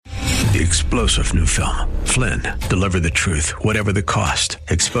The explosive new film, Flynn, deliver the truth, whatever the cost,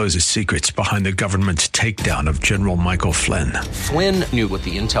 exposes secrets behind the government's takedown of General Michael Flynn. Flynn knew what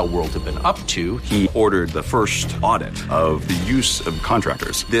the intel world had been up to. He ordered the first audit of the use of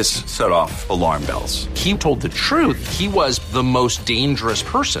contractors. This set off alarm bells. He told the truth. He was the most dangerous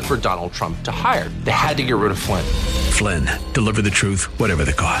person for Donald Trump to hire. They had to get rid of Flynn. Flynn, deliver the truth, whatever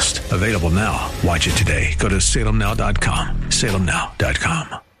the cost. Available now. Watch it today. Go to salemnow.com.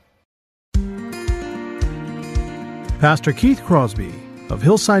 salemnow.com. Pastor Keith Crosby of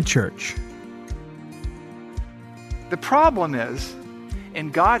Hillside Church. The problem is,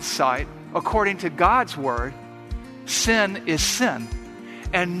 in God's sight, according to God's word, sin is sin,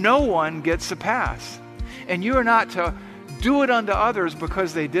 and no one gets a pass. And you are not to do it unto others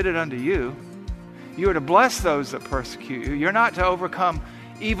because they did it unto you. You are to bless those that persecute you. You're not to overcome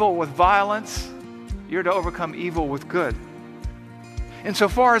evil with violence. You're to overcome evil with good.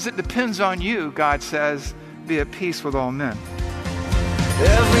 Insofar as it depends on you, God says, be at peace with all men.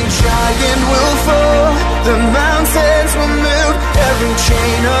 Every giant will fall, the mountains will move, every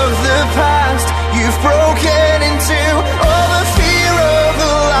chain of the past you've broken into, all the fear of the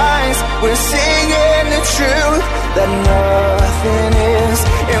lies, we're singing the truth, that nothing is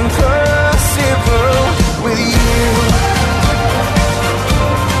impossible with you.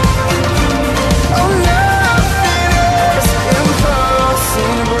 Oh, nothing is impossible.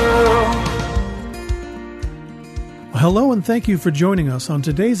 Hello and thank you for joining us on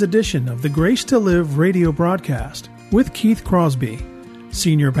today's edition of the Grace to Live radio broadcast with Keith Crosby,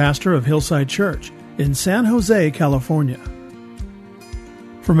 Senior Pastor of Hillside Church in San Jose, California.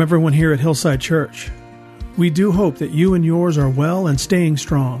 From everyone here at Hillside Church, we do hope that you and yours are well and staying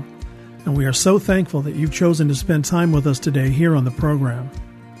strong, and we are so thankful that you've chosen to spend time with us today here on the program.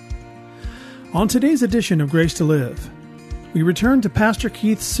 On today's edition of Grace to Live, we return to Pastor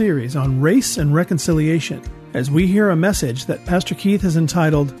Keith's series on race and reconciliation, as we hear a message that Pastor Keith has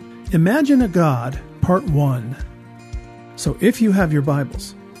entitled, Imagine a God, Part 1. So if you have your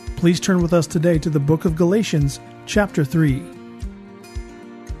Bibles, please turn with us today to the book of Galatians, chapter 3.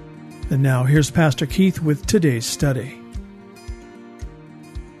 And now here's Pastor Keith with today's study.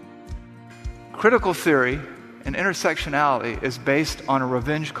 Critical theory and intersectionality is based on a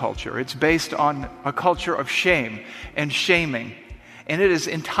revenge culture. It's based on a culture of shame and shaming. And it is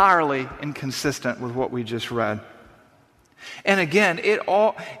entirely inconsistent with what we just read. And again,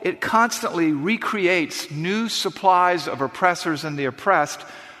 it constantly recreates new supplies of oppressors and the oppressed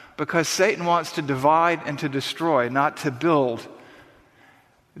because Satan wants to divide and to destroy, not to build.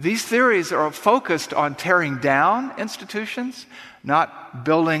 These theories are focused on tearing down institutions, not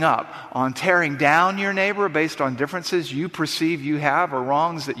building up. On tearing down your neighbor based on differences you perceive you have or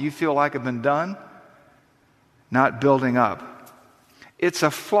wrongs that you feel like have been done, not building up. It's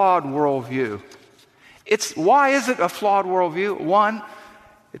a flawed worldview. Why is it a flawed worldview? One,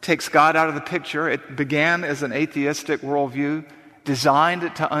 it takes God out of the picture. It began as an atheistic worldview, designed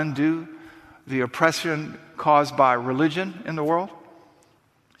to undo the oppression caused by religion in the world.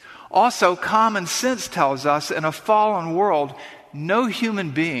 Also, common sense tells us in a fallen world, no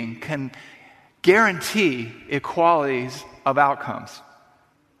human being can guarantee equalities of outcomes.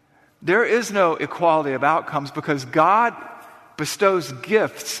 There is no equality of outcomes because God bestows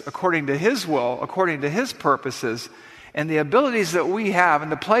gifts according to His will, according to His purposes, and the abilities that we have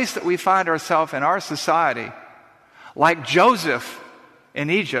and the place that we find ourselves in our society, like Joseph in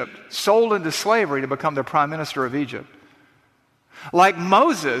Egypt, sold into slavery to become the prime minister of Egypt. Like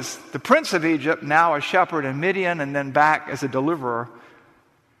Moses, the prince of Egypt, now a shepherd in Midian and then back as a deliverer.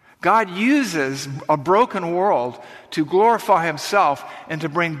 God uses a broken world to glorify Himself and to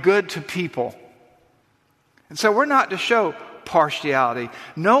bring good to people. And so we're not to show partiality.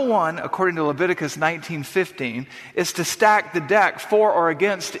 No one, according to Leviticus 19:15, is to stack the deck for or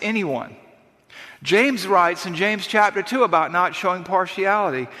against anyone. James writes in James chapter 2 about not showing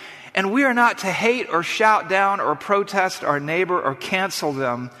partiality. And we are not to hate or shout down or protest our neighbor or cancel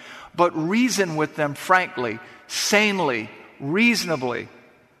them, but reason with them frankly, sanely, reasonably.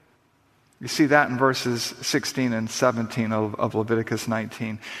 You see that in verses 16 and 17 of Leviticus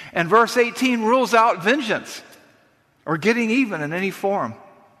 19. And verse 18 rules out vengeance or getting even in any form.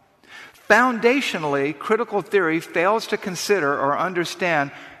 Foundationally, critical theory fails to consider or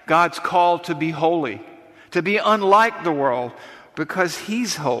understand God's call to be holy, to be unlike the world, because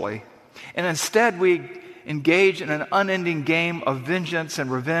He's holy. And instead we engage in an unending game of vengeance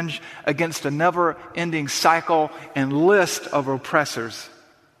and revenge against a never-ending cycle and list of oppressors.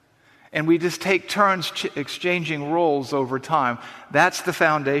 And we just take turns exchanging roles over time. That's the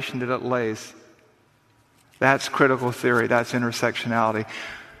foundation that it lays. That's critical theory. That's intersectionality.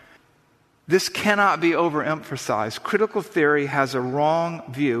 This cannot be overemphasized. Critical theory has a wrong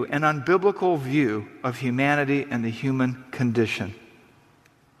view, an unbiblical view of humanity and the human condition.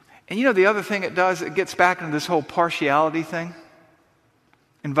 And you know the other thing it does, it gets back into this whole partiality thing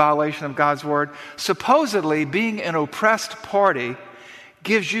in violation of God's word. Supposedly, being an oppressed party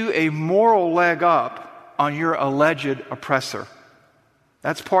gives you a moral leg up on your alleged oppressor.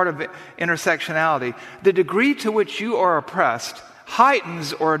 That's part of intersectionality. The degree to which you are oppressed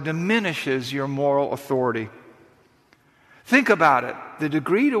heightens or diminishes your moral authority. Think about it. The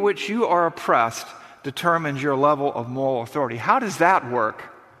degree to which you are oppressed determines your level of moral authority. How does that work?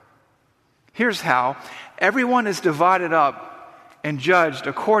 Here's how. Everyone is divided up and judged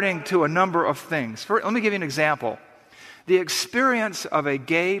according to a number of things. Let me give you an example. The experience of a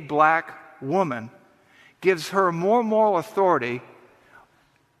gay black woman gives her more moral authority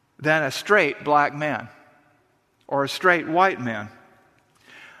than a straight black man or a straight white man.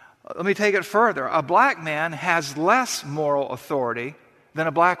 Let me take it further. A black man has less moral authority than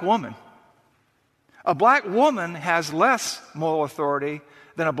a black woman. A black woman has less moral authority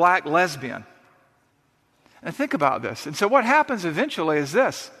than a black lesbian. And think about this. And so what happens eventually is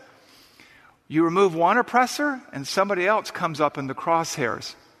this. You remove one oppressor and somebody else comes up in the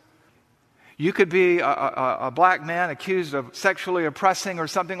crosshairs. You could be a black man accused of sexually oppressing or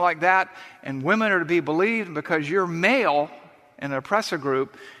something like that, and women are to be believed because you're male in an oppressor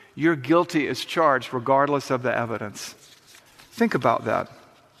group, you're guilty as charged regardless of the evidence. Think about that.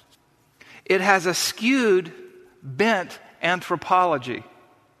 It has a skewed, bent anthropology.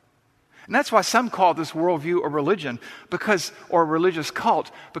 And that's why some call this worldview a religion, or a religious cult,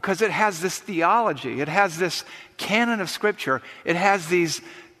 because it has this theology. It has this canon of Scripture. It has these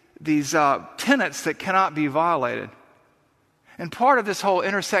tenets that cannot be violated. And part of this whole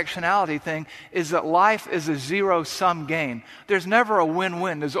intersectionality thing is that life is a zero-sum game. There's never a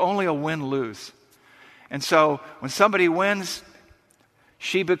win-win. There's only a win-lose. And so when somebody wins,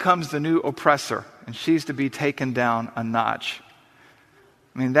 she becomes the new oppressor, and she's to be taken down a notch.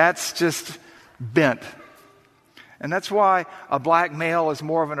 I mean, that's just bent. And that's why a black male is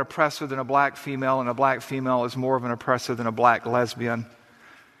more of an oppressor than a black female, and a black female is more of an oppressor than a black lesbian.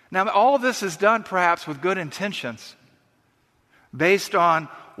 Now, all of this is done perhaps with good intentions, based on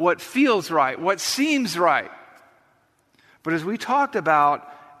what feels right, what seems right. But as we talked about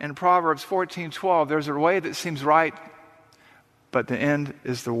in Proverbs 14:12, there's a way that seems right, but the end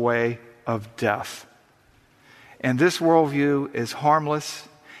is the way of death. And this worldview is harmless,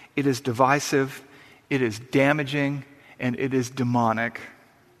 it is divisive, it is damaging, and it is demonic.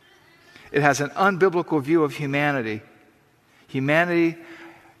 It has an unbiblical view of humanity. Humanity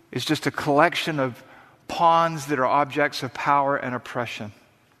is just a collection of pawns that are objects of power and oppression.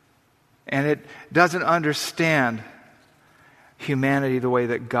 And it doesn't understand humanity the way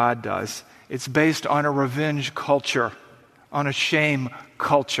that God does. It's based on a revenge culture, on a shame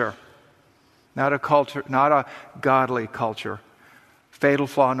culture, not a godly culture. Fatal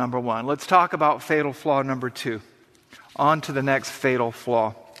flaw number one. Let's talk about fatal flaw number two. On to the next fatal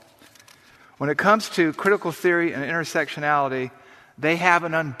flaw. When it comes to critical theory and intersectionality, they have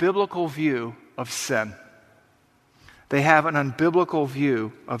an unbiblical view of sin. They have an unbiblical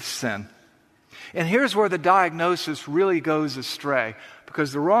view of sin. And here's where the diagnosis really goes astray,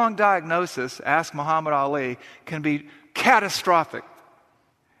 because the wrong diagnosis, ask Muhammad Ali, can be catastrophic.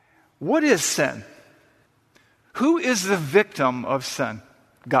 What is sin? Who is the victim of sin?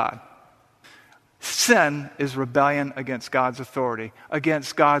 God. Sin is rebellion against God's authority,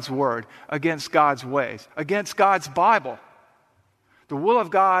 against God's word, against God's ways, against God's Bible. The will of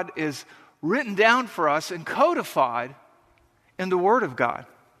God is written down for us and codified in the Word of God.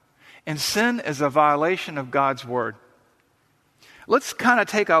 And sin is a violation of God's Word. Let's kind of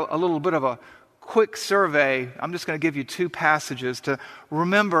take a little bit of a quick survey. I'm just going to give you two passages to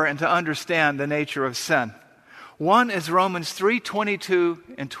remember and to understand the nature of sin. One is Romans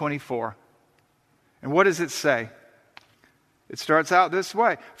 3:22 and 24. And what does it say? It starts out this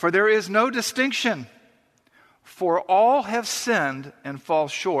way. For there is no distinction, for all have sinned and fall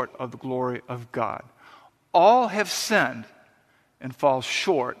short of the glory of God. All have sinned and fall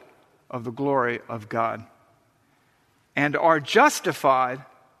short of the glory of God, and are justified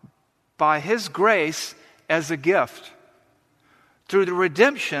by His grace as a gift through the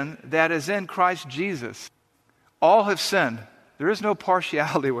redemption that is in Christ Jesus. All have sinned. There is no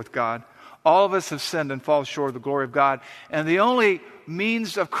partiality with God. All of us have sinned and fall short of the glory of God. And the only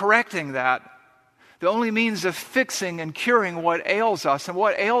means of correcting that, the only means of fixing and curing what ails us and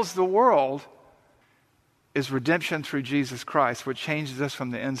what ails the world, is redemption through Jesus Christ, which changes us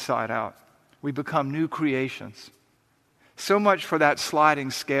from the inside out. We become new creations. So much for that sliding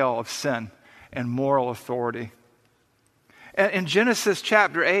scale of sin. and moral authority. And in Genesis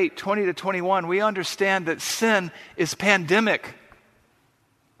chapter 8, 20 to 21, we understand that sin is pandemic.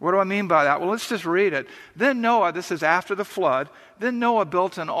 What do I mean by that? Well, let's just read it. Then Noah, this is after the flood, then Noah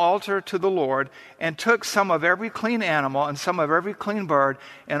built an altar to the Lord and took some of every clean animal and some of every clean bird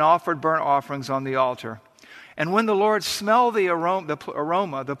and offered burnt offerings on the altar. And when the Lord smelled the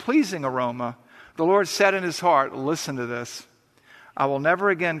aroma, the pleasing aroma, the Lord said in his heart, listen to this, I will never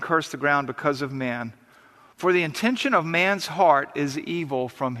again curse the ground because of man, for the intention of man's heart is evil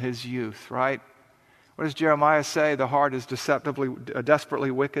from his youth, right? What does Jeremiah say? The heart is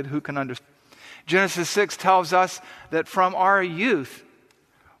desperately wicked. Who can understand? Genesis 6 tells us that from our youth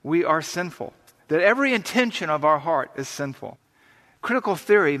we are sinful, that every intention of our heart is sinful. Critical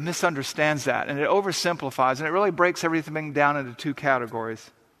theory misunderstands that, and it oversimplifies, and it really breaks everything down into two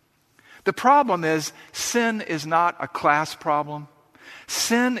categories. The problem is sin is not a class problem.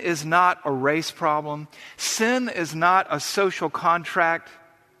 Sin is not a race problem. Sin is not a social contract.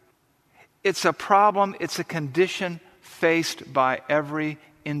 It's a problem, it's a condition faced by every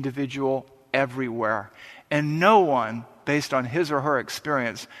individual everywhere. And no one, based on his or her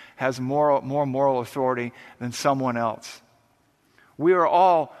experience, has more moral authority than someone else. We are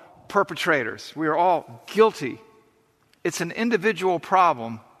all perpetrators. We are all guilty. It's an individual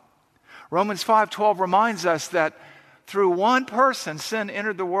problem. Romans 5:12 reminds us that through one person sin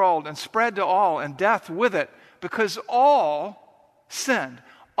entered the world and spread to all, and death with it, because all sinned.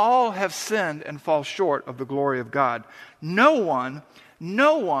 All have sinned and fall short of the glory of God. No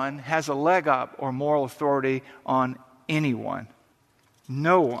one has a leg up or moral authority on anyone.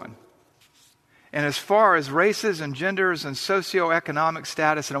 No one. And as far as races and genders and socioeconomic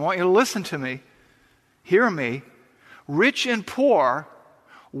status, and I want you to listen to me, hear me, rich and poor,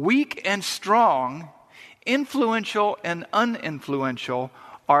 weak and strong, influential and uninfluential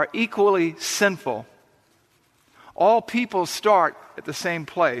are equally sinful. All people start at the same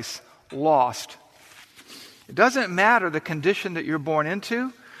place, lost. It doesn't matter the condition that you're born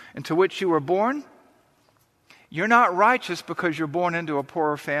into which you were born. You're not righteous because you're born into a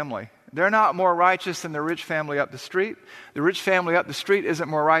poorer family. They're not more righteous than the rich family up the street. The rich family up the street isn't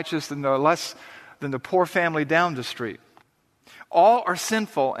more righteous than the poor family down the street. All are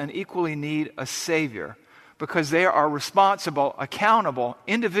sinful and equally need a Savior because they are responsible, accountable,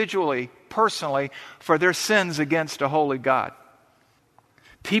 individually, personally, for their sins against a holy God.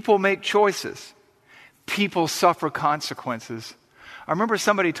 People make choices. People suffer consequences. I remember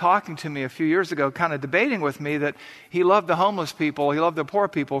somebody talking to me a few years ago, kind of debating with me that he loved the homeless people, he loved the poor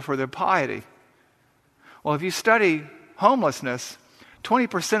people for their piety. Well, if you study homelessness,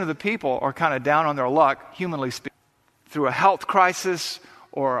 20% of the people are kind of down on their luck, humanly speaking, through a health crisis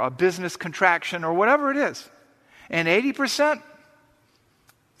or a business contraction or whatever it is. And 80%,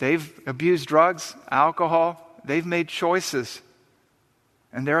 they've abused drugs, alcohol, they've made choices,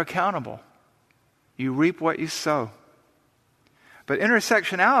 and they're accountable. You reap what you sow. But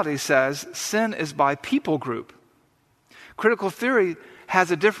intersectionality says sin is by people group. Critical theory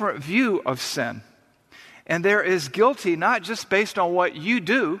has a different view of sin. And there is guilty not just based on what you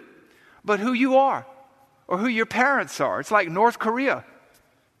do, but who you are or who your parents are. It's like North Korea.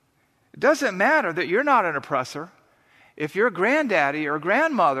 It doesn't matter that you're not an oppressor. If your granddaddy or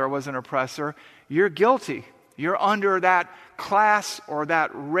grandmother was an oppressor, you're guilty. You're under that class or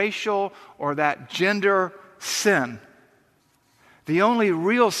that racial or that gender sin. The only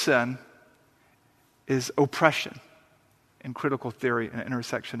real sin is oppression in critical theory and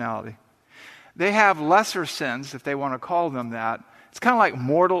intersectionality. They have lesser sins, if they want to call them that. It's kind of like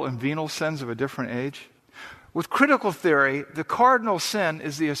mortal and venal sins of a different age. With critical theory, the cardinal sin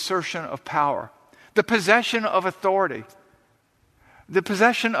is the assertion of power, the possession of authority, the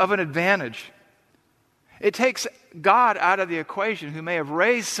possession of an advantage. It takes God out of the equation, who may have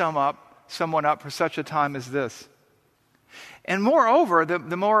raised someone up for such a time as this. And moreover,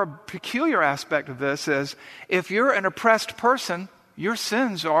 the more peculiar aspect of this is, if you're an oppressed person, your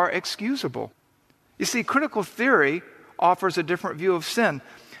sins are excusable. You see, critical theory offers a different view of sin.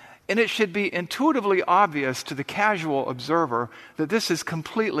 And it should be intuitively obvious to the casual observer that this is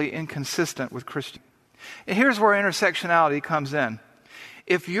completely inconsistent with Christianity. And here's where intersectionality comes in.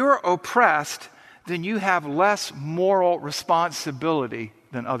 If you're oppressed, then you have less moral responsibility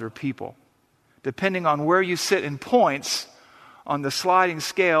than other people, depending on where you sit in points on the sliding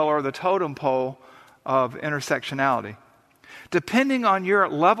scale or the totem pole of intersectionality. Depending on your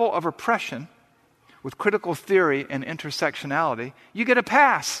level of oppression, with critical theory and intersectionality, you get a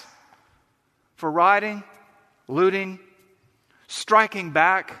pass for rioting, looting, striking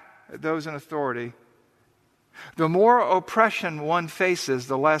back at those in authority, The more oppression one faces,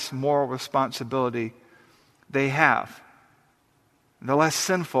 the less moral responsibility they have, the less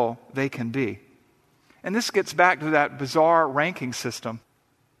sinful they can be. And this gets back to that bizarre ranking system.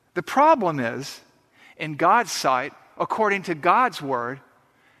 The problem is, in God's sight, according to God's word,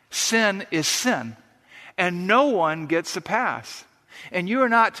 sin is sin, and no one gets a pass. And you are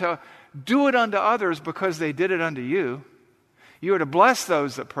not to do it unto others because they did it unto you. You are to bless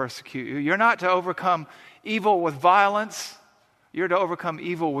those that persecute you. You're not to overcome evil with violence. You're to overcome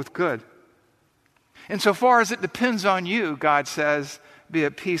evil with good. Insofar as it depends on you, God says, be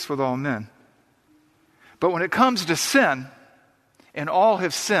at peace with all men. But when it comes to sin, and all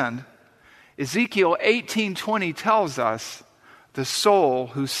have sinned, Ezekiel 18:20 tells us, the soul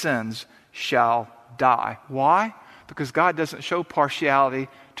who sins shall die. Why? Because God doesn't show partiality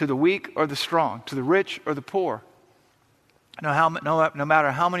to the weak or the strong, to the rich or the poor. No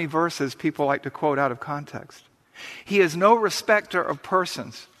matter how many verses people like to quote out of context. He is no respecter of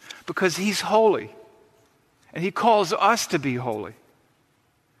persons because He's holy. And He calls us to be holy.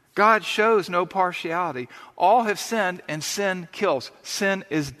 God shows no partiality. All have sinned, and sin kills. Sin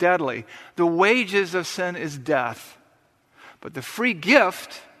is deadly. The wages of sin is death. But the free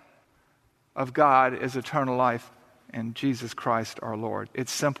gift of God is eternal life in Jesus Christ our Lord.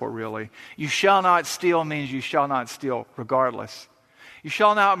 It's simple, really. You shall not steal means you shall not steal regardless. You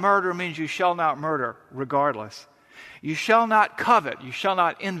shall not murder means you shall not murder regardless. You shall not covet. You shall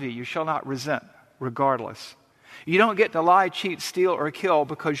not envy. You shall not resent regardless. You don't get to lie, cheat, steal, or kill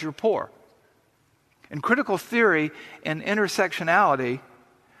because you're poor. In critical theory and intersectionality,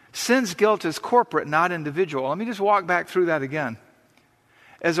 sin's guilt is corporate, not individual. Let me just walk back through that again.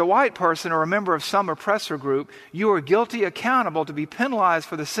 As a white person or a member of some oppressor group, you are guilty, accountable to be penalized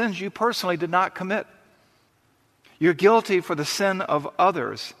for the sins you personally did not commit. You're guilty for the sin of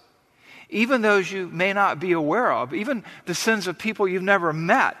others, even those you may not be aware of, even the sins of people you've never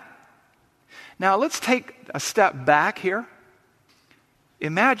met. Now, let's take a step back here.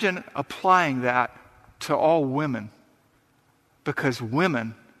 Imagine applying that to all women, because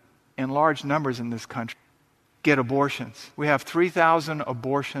women, in large numbers in this country, get abortions. We have 3,000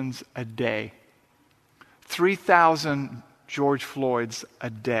 abortions a day. 3,000 George Floyds a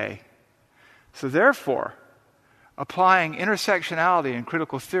day. So therefore, applying intersectionality and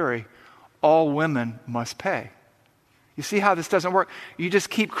critical theory, all women must pay. You see how this doesn't work? You just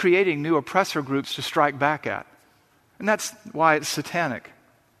keep creating new oppressor groups to strike back at. And that's why it's satanic.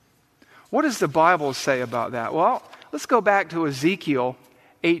 What does the Bible say about that? Well, let's go back to Ezekiel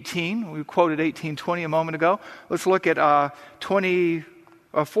 18. We quoted 18:20 a moment ago. Let's look at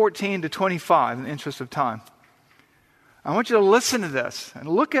 14 to 25 in the interest of time. I want you to listen to this and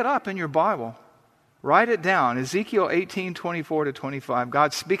look it up in your Bible. Write it down. Ezekiel 18:24 to 25.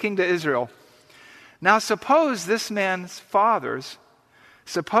 God speaking to Israel. Now suppose this man fathers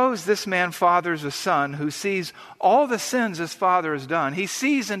a son who sees all the sins his father has done. He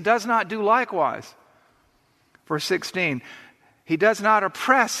sees and does not do likewise. Verse 16. He does not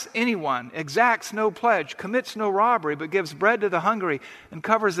oppress anyone, exacts no pledge, commits no robbery, but gives bread to the hungry and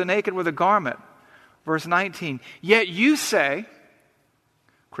covers the naked with a garment. Verse 19. Yet you say,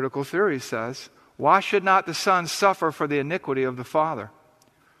 critical theory says, why should not the son suffer for the iniquity of the father?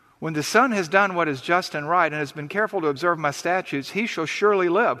 When the son has done what is just and right and has been careful to observe my statutes, he shall surely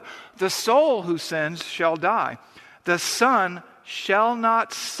live. The soul who sins shall die. The son shall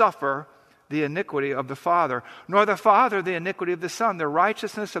not suffer the iniquity of the father, nor the father the iniquity of the son. The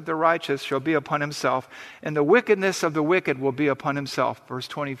righteousness of the righteous shall be upon himself, and the wickedness of the wicked will be upon himself. Verse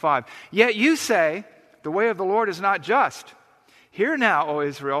 25. Yet you say, the way of the Lord is not just. Hear now, O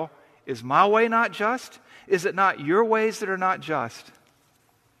Israel, is my way not just? Is it not your ways that are not just?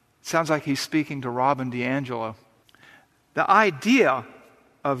 Sounds like he's speaking to Robin DiAngelo. The idea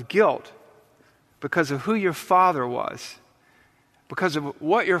of guilt because of who your father was, because of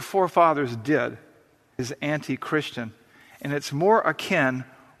what your forefathers did, is anti-Christian. And it's more akin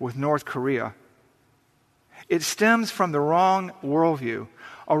with North Korea. It stems from the wrong worldview,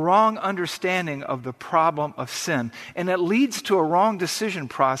 a wrong understanding of the problem of sin. And it leads to a wrong decision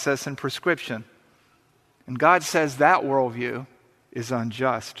process and prescription. And God says that worldview is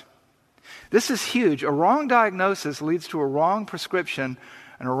unjust. This is huge. A wrong diagnosis leads to a wrong prescription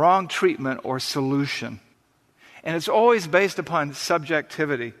and a wrong treatment or solution. And it's always based upon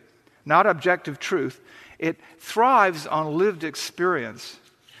subjectivity, not objective truth. It thrives on lived experience.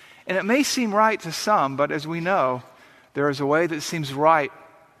 And it may seem right to some, but as we know, there is a way that seems right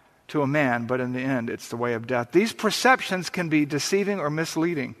to a man, but in the end, it's the way of death. These perceptions can be deceiving or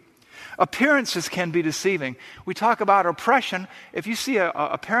misleading. Appearances can be deceiving. We talk about oppression. If you see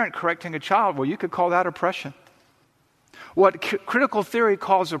a parent correcting a child, well, you could call that oppression. What critical theory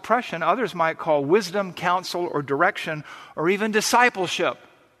calls oppression, others might call wisdom, counsel, or direction, or even discipleship.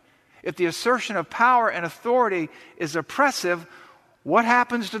 If the assertion of power and authority is oppressive, what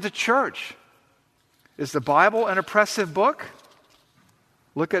happens to the church? Is the Bible an oppressive book?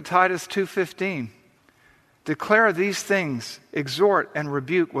 Look at Titus 2:15. Declare these things, exhort and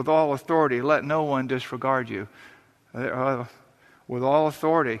rebuke with all authority. Let no one disregard you. With all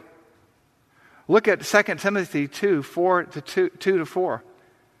authority. Look at 2 Timothy 2:4.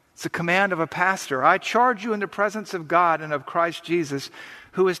 It's a command of a pastor. I charge you in the presence of God and of Christ Jesus,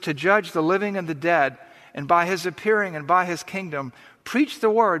 who is to judge the living and the dead, and by his appearing and by his kingdom, preach the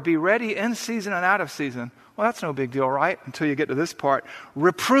word, be ready in season and out of season. Well, that's no big deal, right? Until you get to this part.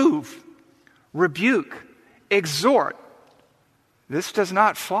 Reprove, rebuke, exhort. This does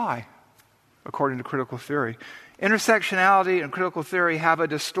not fly, according to critical theory. Intersectionality and critical theory have a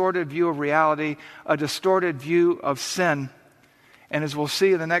distorted view of reality, a distorted view of sin, and as we'll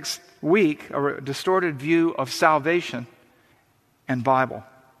see in the next week, a distorted view of salvation and Bible.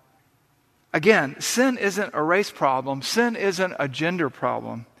 Again, sin isn't a race problem. Sin isn't a gender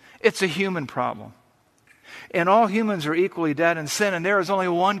problem. It's a human problem. And all humans are equally dead in sin, and there is only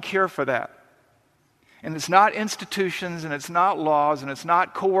one cure for that. And it's not institutions, and it's not laws, and it's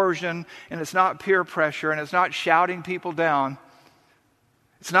not coercion, and it's not peer pressure, and it's not shouting people down.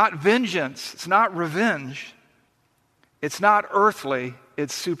 It's not vengeance. It's not revenge. It's not earthly.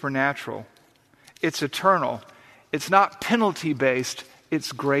 It's supernatural. It's eternal. It's not penalty-based.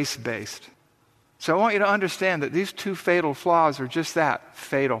 It's grace-based. So I want you to understand that these two fatal flaws are just that,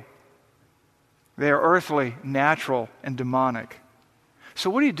 fatal. They are earthly, natural, and demonic.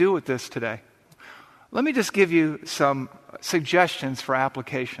 So what do you do with this today? Let me just give you some suggestions for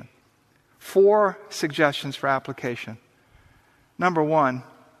application. 4 suggestions for application. Number 1,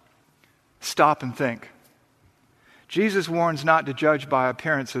 stop and think. Jesus warns not to judge by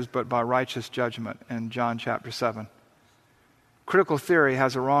appearances, but by righteous judgment in John chapter 7. Critical theory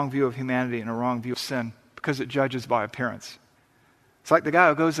has a wrong view of humanity and a wrong view of sin because it judges by appearance. It's like the guy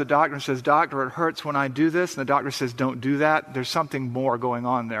who goes to the doctor and says, "Doctor, it hurts when I do this," and the doctor says, "Don't do that." There's something more going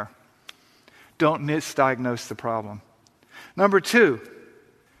on there. Don't misdiagnose the problem. Number 2,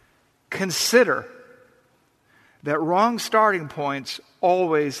 consider that wrong starting points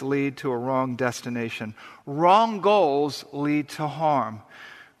always lead to a wrong destination. Wrong goals lead to harm.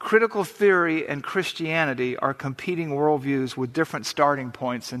 Critical theory and Christianity are competing worldviews with different starting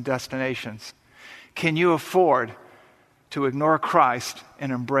points and destinations. Can you afford to ignore Christ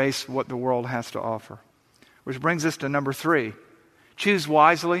and embrace what the world has to offer? Which brings us to number 3. Choose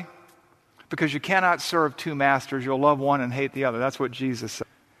wisely, because you cannot serve 2 masters. You'll love one and hate the other. That's what Jesus said.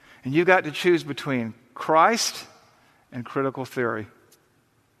 And you've got to choose between Christ and critical theory.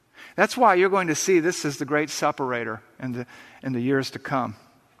 That's why you're going to see this is the great separator in the years to come.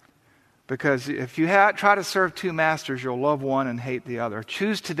 Because if you try to serve 2 masters, you'll love one and hate the other.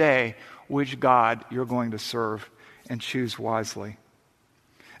 Choose today which God you're going to serve, and choose wisely.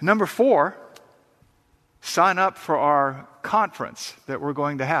 Number 4, sign up for our conference that we're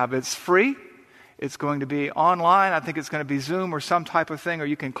going to have. It's free. It's going to be online. I think it's going to be Zoom or some type of thing, or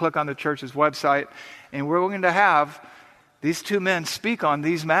you can click on the church's website. And we're going to have these 2 men speak on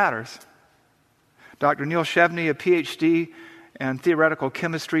these matters. Dr. Neil Shevney, a PhD in theoretical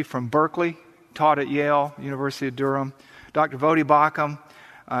chemistry from Berkeley, taught at Yale, University of Durham. Dr. Vodi Bakum,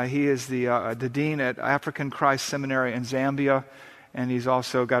 he is the dean at African Christ Seminary in Zambia, and he's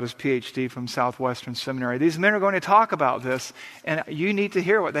also got his PhD from Southwestern Seminary. These men are going to talk about this, and you need to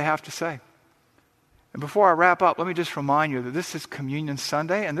hear what they have to say. And before I wrap up, let me just remind you that this is Communion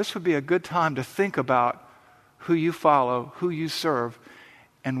Sunday, and this would be a good time to think about who you follow, who you serve,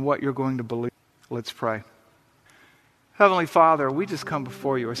 and what you're going to believe. Let's pray. Heavenly Father, we just come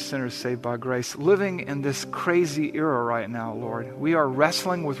before you as sinners saved by grace, living in this crazy era right now, Lord. We are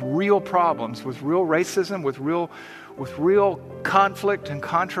wrestling with real problems, with real racism, with real conflict and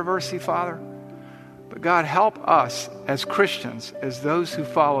controversy, Father. But God, help us as Christians, as those who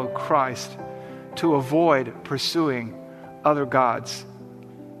follow Christ, to avoid pursuing other gods.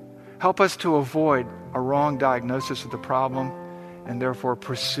 Help us to avoid a wrong diagnosis of the problem and therefore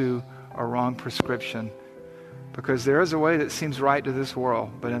pursue a wrong prescription. Because there is a way that seems right to this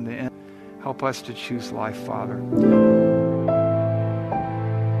world, but in the end, help us to choose life, Father.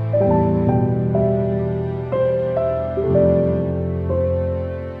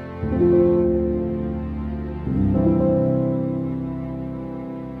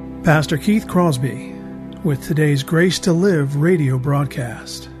 Pastor Keith Crosby with today's Grace to Live radio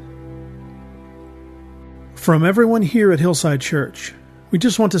broadcast. From everyone here at Hillside Church, We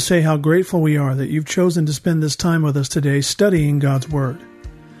just want to say how grateful we are that you've chosen to spend this time with us today studying God's Word.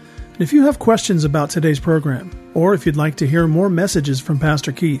 And if you have questions about today's program, or if you'd like to hear more messages from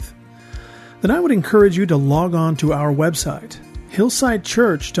Pastor Keith, then I would encourage you to log on to our website,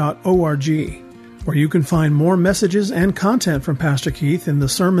 hillsidechurch.org, where you can find more messages and content from Pastor Keith in the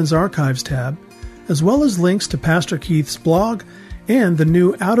Sermons Archives tab, as well as links to Pastor Keith's blog and the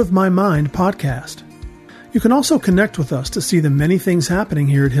new Out of My Mind podcast. You can also connect with us to see the many things happening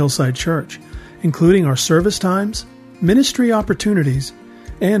here at Hillside Church, including our service times, ministry opportunities,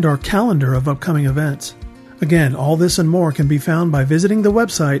 and our calendar of upcoming events. Again, all this and more can be found by visiting the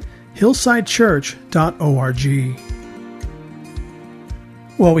website hillsidechurch.org.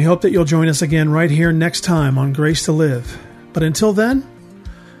 Well, we hope that you'll join us again right here next time on Grace to Live. But until then,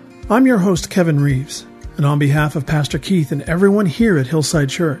 I'm your host, Kevin Reeves, and on behalf of Pastor Keith and everyone here at Hillside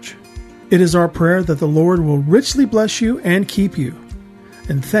Church, it is our prayer that the Lord will richly bless you and keep you.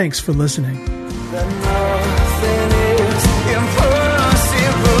 And thanks for listening.